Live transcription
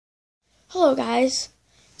Hello guys,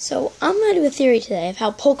 so I'm going to do a theory today of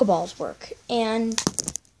how pokeballs work, and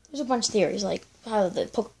there's a bunch of theories, like how the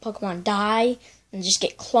Pokemon die and just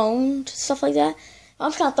get cloned, stuff like that.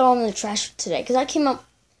 I'm just going to throw them in the trash today, because I came up,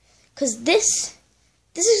 because this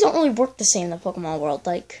doesn't really work the same in the Pokemon world.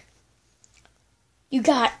 Like, you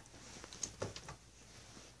got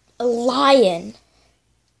a lion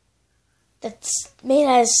that's made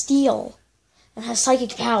out of steel and has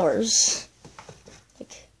psychic powers.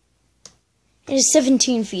 It is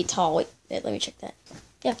 17 feet tall. Wait, let me check that.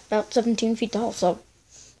 Yeah, about 17 feet tall, so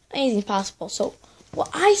anything's possible. So, what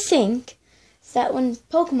I think is that when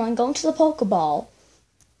Pokemon go into the Pokeball,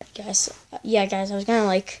 guys, I was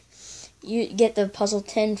gonna you get the puzzle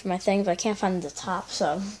tin for my thing, but I can't find the top,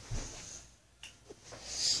 so.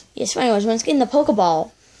 Yes, so anyways, when it's getting the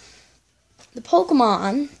Pokeball, the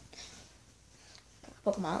Pokemon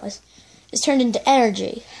is turned into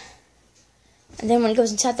energy. And then when it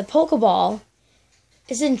goes inside the Pokeball,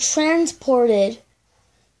 it's then transported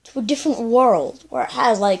to a different world where it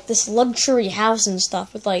has this luxury house and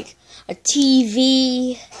stuff with a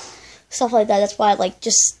TV, stuff like that. That's why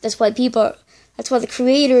that's why the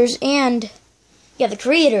creators the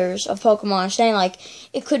creators of Pokemon are saying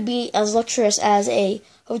it could be as luxurious as a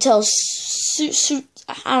hotel suite.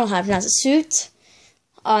 I don't know how to pronounce it, suite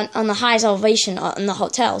on the highest elevation in the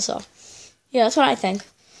hotel. So yeah, that's what I think.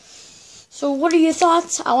 So what are your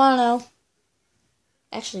thoughts? I want to know.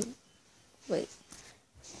 Actually, wait.